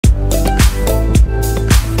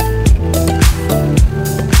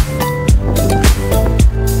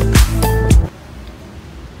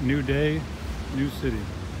new city.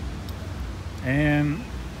 And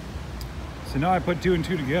so now I put two and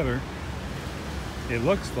two together. It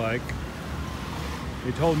looks like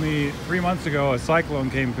they told me 3 months ago a cyclone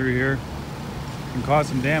came through here and caused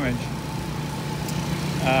some damage.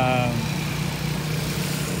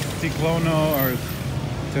 Ciclono or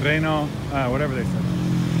Terreno, whatever they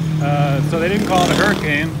said. So they didn't call it a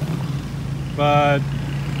hurricane, but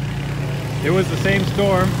it was the same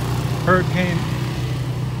storm, Hurricane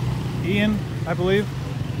Ian, I believe,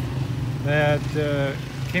 that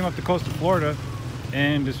came up the coast of Florida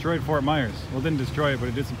and destroyed Fort Myers. Well, it didn't destroy it, but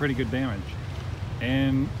it did some pretty good damage.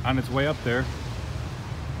 And on its way up there,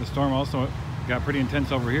 the storm also got pretty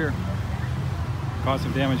intense over here, caused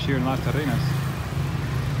some damage here in Las Terrenas,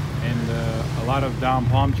 and a lot of downed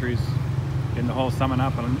palm trees in the whole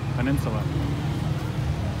Samana Peninsula.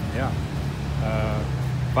 Yeah.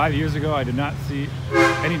 5 years ago, I did not see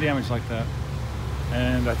any damage like that.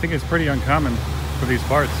 And I think it's pretty uncommon for these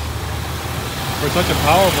parts, for such a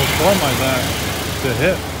powerful storm like that to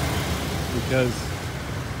hit, because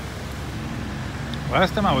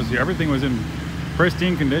last time I was here, everything was in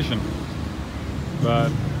pristine condition.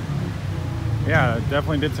 But yeah, it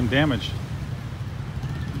definitely did some damage.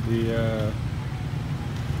 The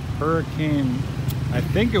hurricane, I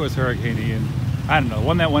think it was Hurricane Ian, I don't know,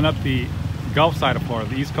 one that went up the Gulf side of Florida,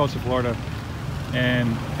 the east coast of Florida,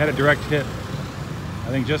 and had a direct hit, I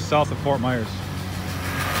think just south of Fort Myers.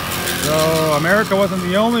 So America wasn't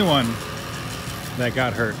the only one that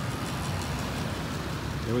got hurt.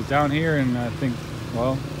 It was down here in, I think,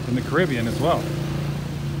 well, in the Caribbean as well.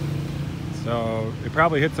 So it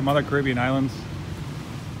probably hit some other Caribbean islands,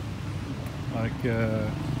 like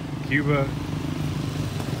Cuba,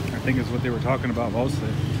 I think is what they were talking about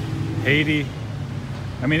mostly. Haiti.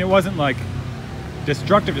 I mean, it wasn't like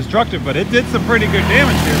destructive, but it did some pretty good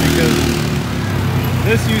damage here, because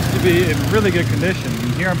this used to be in really good condition.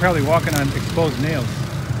 And here I'm probably walking on exposed nails.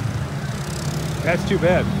 That's too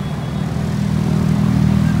bad.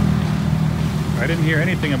 I didn't hear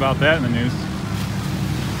anything about that in the news.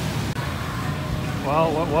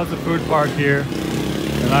 Well, what was a food park here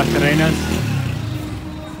in Las Terrenas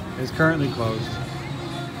is currently closed,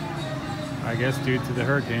 I guess due to the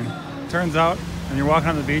hurricane. Turns out when you're walking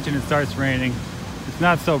on the beach and it starts raining, it's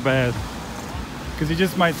not so bad, because you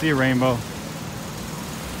just might see a rainbow.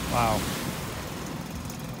 Wow.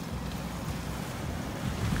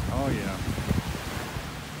 Oh yeah.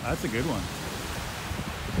 That's a good one.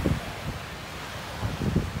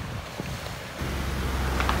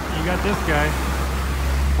 You got this guy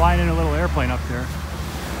flying in a little airplane up there.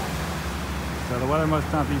 So the weather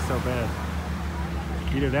must not be so bad.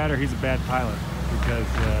 Either that or he's a bad pilot, because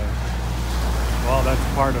well, that's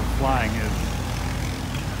part of flying, is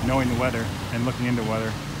knowing the weather and looking into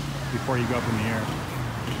weather before you go up in the air.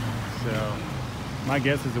 So my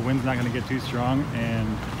guess is the wind's not going to get too strong, and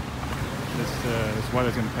this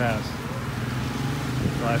weather's going to pass.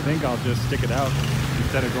 So I think I'll just stick it out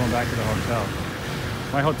instead of going back to the hotel.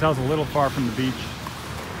 My hotel's a little far from the beach,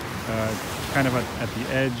 kind of at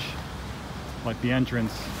the edge, like the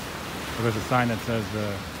entrance. So there's a sign that says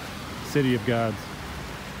City of Gods,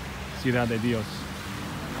 Ciudad de Dios.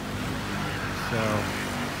 So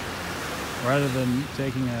rather than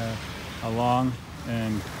taking a long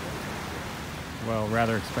and, well,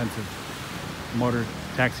 rather expensive motor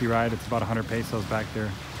taxi ride, it's about 100 pesos back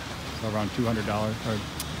there, so around $200 or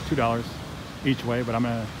 $2 each way. But I'm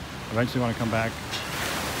gonna eventually want to come back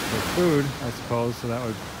for food, I suppose, so that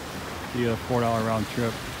would be a $4 round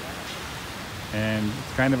trip. And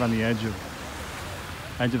it's kind of on the edge of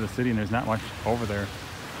the city, and there's not much over there.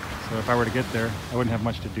 So if I were to get there, I wouldn't have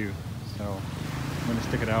much to do. So I'm gonna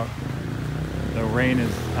stick it out. The rain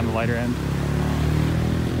is on the lighter end.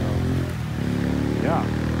 So yeah,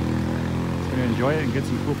 I'm gonna enjoy it and get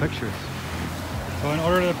some cool pictures. So in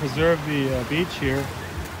order to preserve the beach here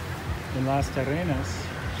in Las Terrenas,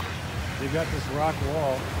 they've got this rock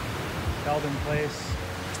wall held in place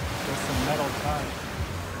with some metal ties.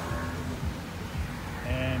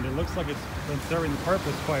 And it looks like it's been serving the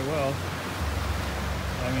purpose quite well.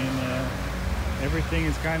 I mean, everything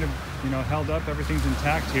is kind of, held up. Everything's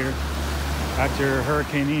intact here after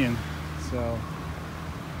Hurricane Ian. So,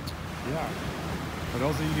 yeah. For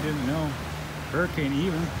those of you who didn't know, Hurricane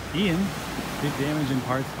Ian did damage in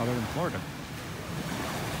parts other than Florida.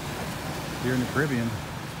 Here in the Caribbean,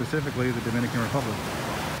 specifically the Dominican Republic.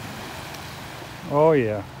 Oh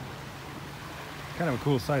yeah. Kind of a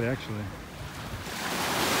cool sight, actually.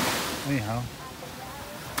 Anyhow,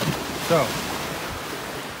 so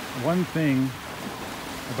one thing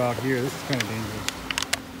about here, this is kind of dangerous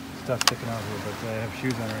stuff sticking out here, but I have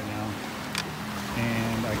shoes on right now,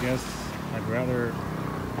 and I guess I'd rather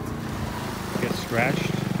get scratched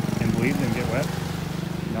and bleed than get wet.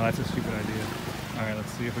 No, that's a stupid idea. All right,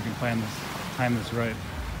 let's see if we can time this right.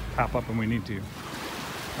 Pop up when we need to.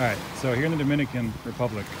 All right, so here in the Dominican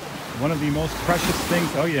Republic, one of the most precious things,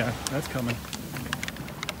 oh yeah, that's coming.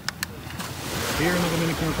 Here in the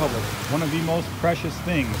Dominican Republic, one of the most precious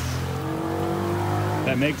things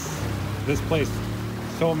that makes this place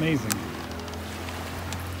so amazing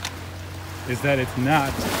is that it's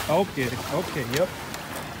not, okay, yep.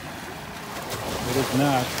 It is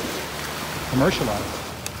not commercialized.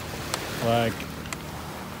 Like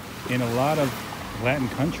in a lot of Latin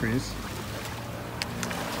countries,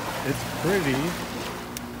 it's pretty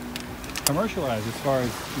commercialized as far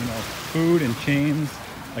as, you know, food and chains,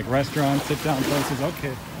 like restaurants, sit-down places,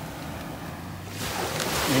 okay.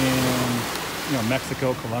 And, you know,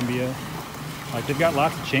 Mexico, Colombia, like they've got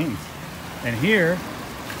lots of chains. And here,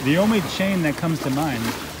 the only chain that comes to mind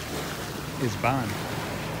is Bon,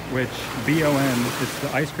 which B-O-N, it's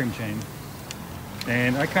the ice cream chain.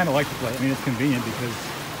 And I kind of like the place. I mean, it's convenient because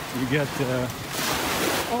you get,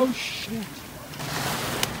 oh shit.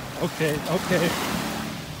 Okay.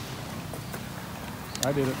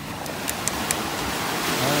 I did it.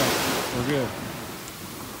 All right, we're good.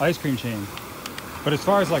 Ice cream chain. But as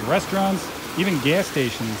far as like restaurants, even gas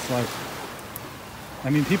stations, like,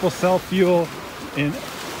 I mean, people sell fuel in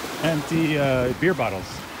empty beer bottles.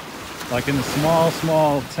 Like in the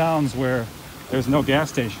small towns where there's no gas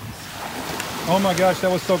stations. Oh my gosh,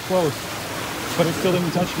 that was so close. But it still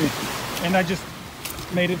didn't touch me. And I just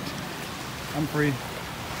made it. I'm free.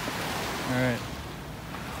 All right.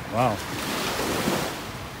 Wow.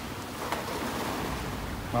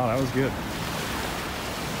 Wow, that was good.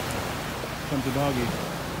 Come to doggy.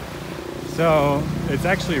 So it's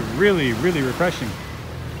actually really refreshing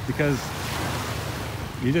because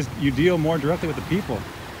you deal more directly with the people,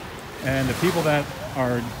 and the people that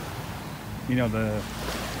are, you know, the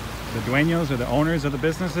dueños or the owners of the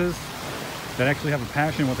businesses that actually have a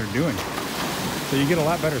passion in what they're doing. So you get a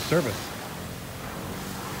lot better service.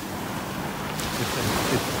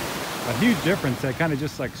 It's a huge difference that kind of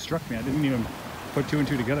just like struck me. I didn't even put two and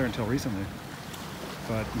two together until recently.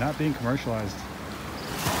 But not being commercialized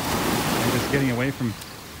and just getting away from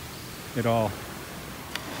it all.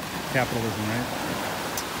 Capitalism, right?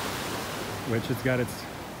 Which has got its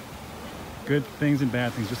good things and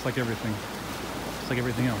bad things, just like everything. Just like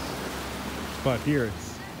everything else. But here it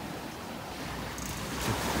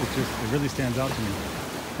really stands out to me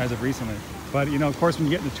as of recently. But you know, of course, when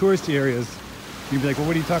you get into touristy areas, you'd be like, well,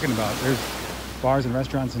 what are you talking about? There's bars and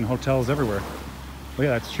restaurants and hotels everywhere. Well,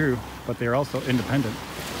 yeah, that's true, but they're also independent,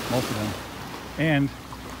 most of them. And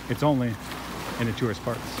it's only in the tourist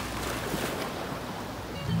parts.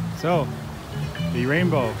 So, the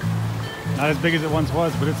rainbow, not as big as it once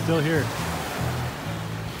was, but it's still here.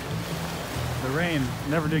 The rain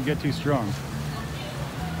never did get too strong.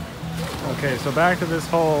 Okay, so back to this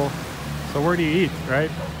whole, so where do you eat, right?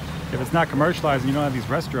 If it's not commercialized and you don't have these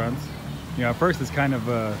restaurants, you know, at first it's kind of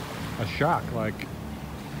a shock, like,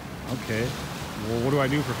 okay, well, what do I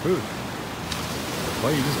do for food?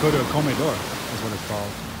 Well, you just go to a comedor, is what it's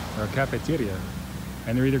called, or a cafeteria.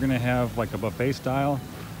 And they're either gonna have like a buffet style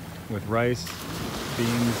with rice,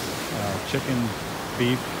 beans, chicken,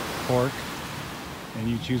 beef, pork, and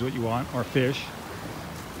you choose what you want, or fish,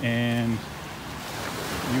 and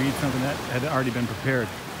you eat something that had already been prepared,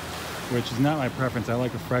 which is not my preference. I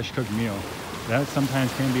like a fresh cooked meal. That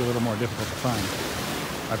sometimes can be a little more difficult to find.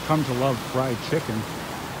 I've come to love fried chicken,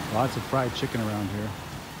 lots of fried chicken around here,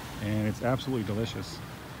 and it's absolutely delicious.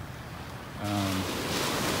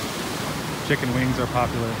 Chicken wings are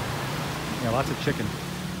popular. Yeah, lots of chicken.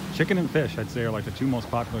 Chicken and fish, I'd say, are like the two most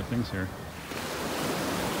popular things here.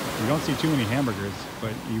 You don't see too many hamburgers,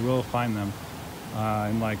 but you will find them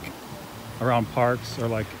in like around parks, or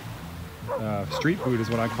like street food is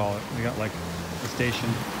what I call it. We got like a station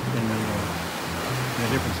in the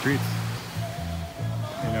different streets.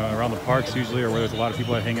 You know, around the parks usually, or where there's a lot of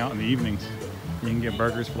people that hang out in the evenings. You can get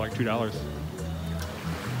burgers for like $2.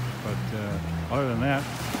 But other than that,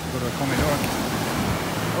 go to a comedor.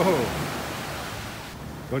 Oh!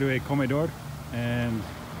 Go to a comedor, and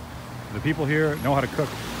the people here know how to cook.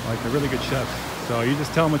 Like, they're really good chefs. So you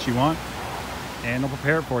just tell them what you want, and they'll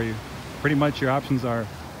prepare it for you. Pretty much your options are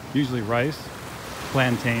usually rice,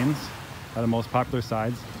 plantains are the most popular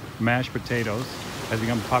sides, mashed potatoes has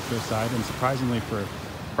become a popular side, and surprisingly for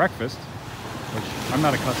breakfast, which I'm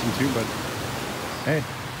not accustomed to, but hey,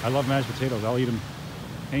 I love mashed potatoes. I'll eat them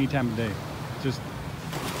any time of day. Just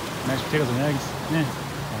mashed potatoes and eggs,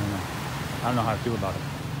 I don't know how I feel about it.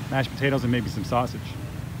 Mashed potatoes and maybe some sausage.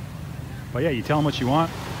 But yeah, you tell them what you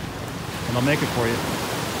want, and they'll make it for you.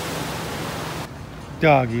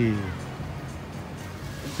 Doggy.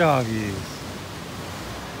 Doggies.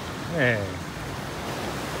 Hey.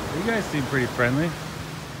 You guys seem pretty friendly.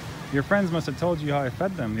 Your friends must have told you how I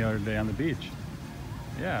fed them the other day on the beach.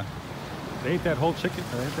 Yeah. They ate that whole chicken,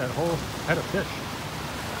 they ate that whole head of fish.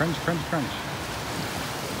 Crunch, crunch, crunch.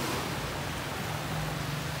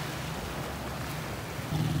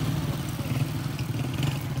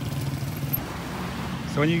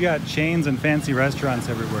 So when you got chains and fancy restaurants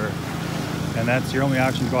everywhere, and that's your only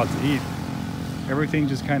option to go out to eat, everything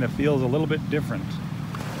just kind of feels a little bit different.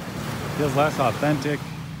 It feels less authentic.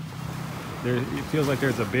 It feels like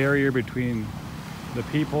there's a barrier between the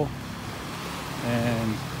people,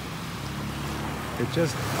 and it's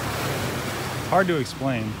just hard to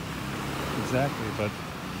explain exactly, but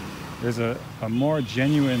there's a more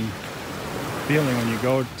genuine feeling when you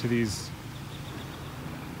go to these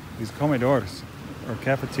comedores or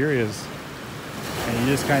cafeterias and you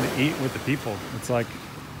just kind of eat with the people. It's like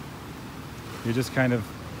you're just kind of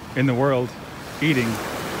in the world eating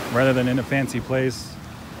rather than in a fancy place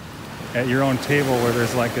at your own table where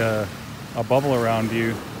there's like a bubble around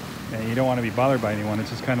you and you don't want to be bothered by anyone.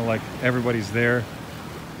 It's just kind of like everybody's there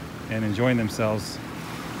and enjoying themselves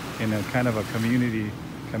in a kind of a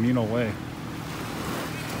communal way.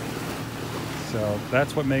 So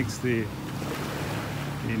that's what makes the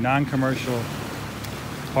non-commercial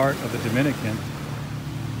part of the Dominican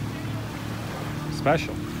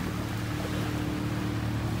special.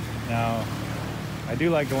 Now, I do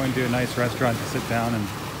like going to a nice restaurant to sit down and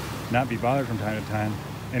not be bothered from time to time,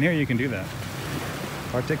 and here you can do that,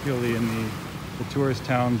 particularly in the tourist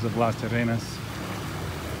towns of Las Terrenas.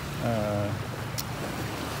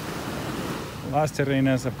 Las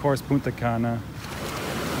Terrenas, of course, Punta Cana,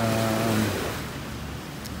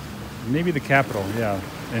 maybe the capital, yeah,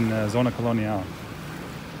 in Zona Colonial.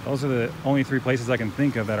 Those are the only three places I can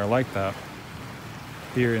think of that are like that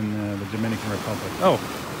here in the Dominican Republic. Oh,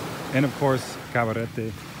 and of course,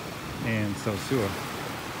 Cabarete and Sosua.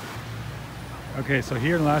 Okay, so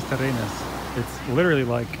here in Las Terrenas, it's literally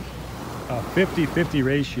like a 50-50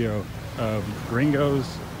 ratio of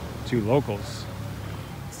gringos to locals.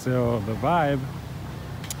 So the vibe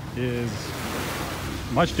is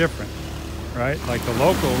much different, right? Like the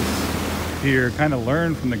locals here kind of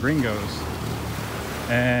learn from the gringos.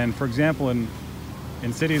 And for example, in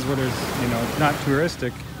cities where there's, you know, it's not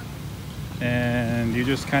touristic and you're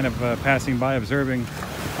just kind of passing by observing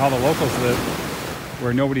how the locals live,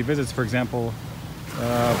 where nobody visits, for example,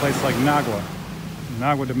 a place like Nagua,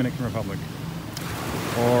 Dominican Republic,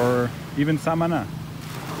 or even Samana.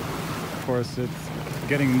 Of course, it's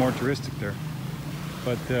getting more touristic there.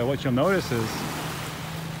 But what you'll notice is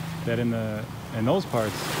that in those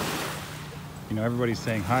parts, you know, everybody's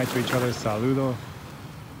saying hi to each other, saludo,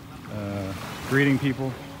 greeting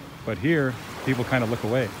people. But here, people kind of look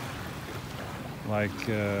away, like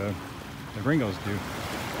the gringos do.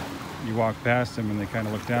 You walk past them and they kind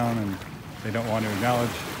of look down and they don't want to acknowledge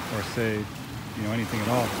or say, you know, anything at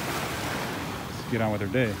all. Just get on with their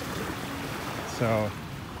day. So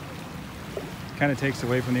it kind of takes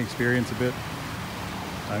away from the experience a bit.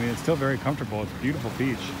 I mean, it's still very comfortable. It's a beautiful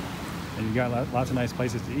beach and you got lots of nice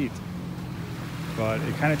places to eat. But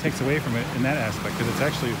it kind of takes away from it in that aspect, because it's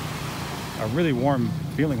actually a really warm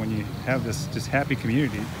feeling when you have this just happy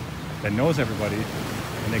community that knows everybody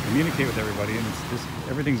and they communicate with everybody, and it's just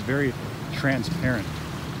everything's very transparent.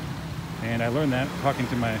 And I learned that talking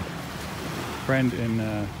to my friend in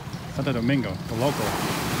Santo Domingo, the local,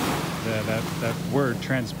 that word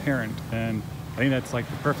transparent. And I think that's like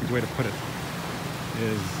the perfect way to put it,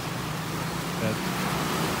 is that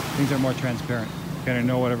things are more transparent. You kind of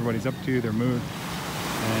know what everybody's up to, their mood,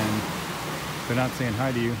 and if they're not saying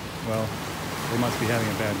hi to you, well, they must be having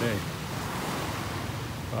a bad day.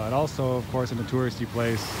 But also, of course, in a touristy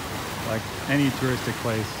place, like any touristic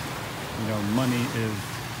place, you know, money is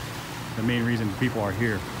the main reason people are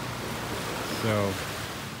here. So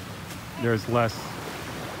there's less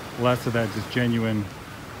of that just genuine,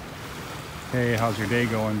 hey, how's your day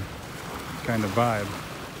going kind of vibe.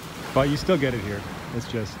 But you still get it here. It's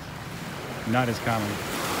just not as common.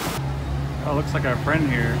 Oh, looks like our friend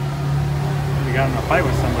here maybe got in a fight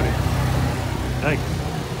with somebody.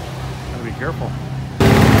 Yikes. Gotta be careful.